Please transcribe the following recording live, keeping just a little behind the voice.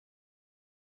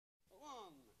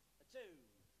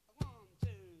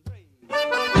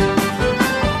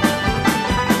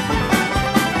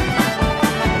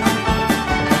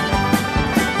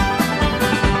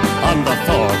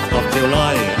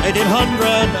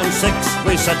1806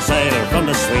 we set sail from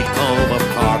the sweet cove of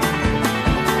Cork.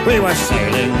 We were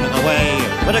sailing away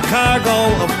with a cargo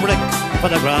of bricks for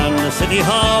the Grand City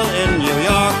Hall in New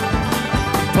York.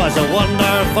 'Twas a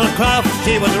wonderful craft,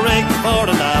 she was rigged fore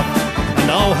and aft, and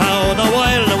oh how the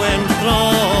wild wind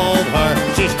drove her.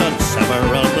 She stood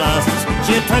several blasts,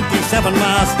 she had 27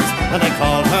 masts, and they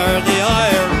called her the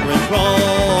Irish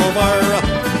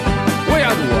Rover. We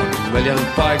had 1 million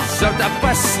bags of the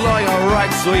best lager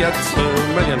rags. We had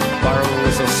 2 million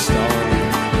barrels of stone.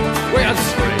 We had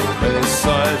 3 million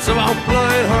sides of our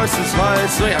blind horses'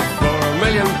 hides. We had 4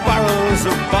 million barrels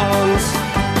of bones.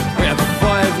 We had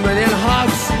 5 million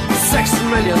hogs, 6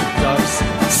 million dogs,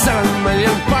 7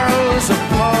 million barrels of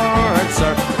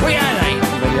porter. We had 8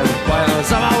 million piles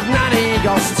of old nanny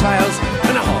ghost tales,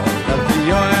 and a whole of the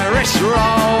Irish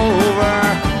Rover.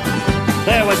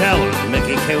 There was old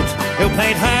Mickey Coote, who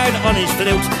played hard on his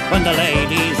flute when the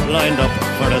ladies lined up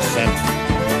for a scent.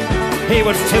 He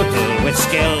would tootle with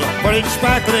skill for each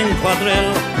sparkling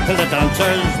quadrille, till the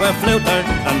dancers were flutered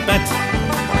and bet.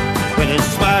 With his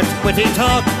smart, witty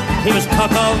talk, he was cock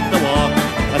of the walk,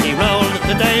 as he rolled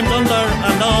the dames under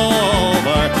and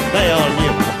over. They all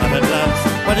knew at a glance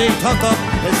when he took up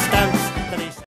his stance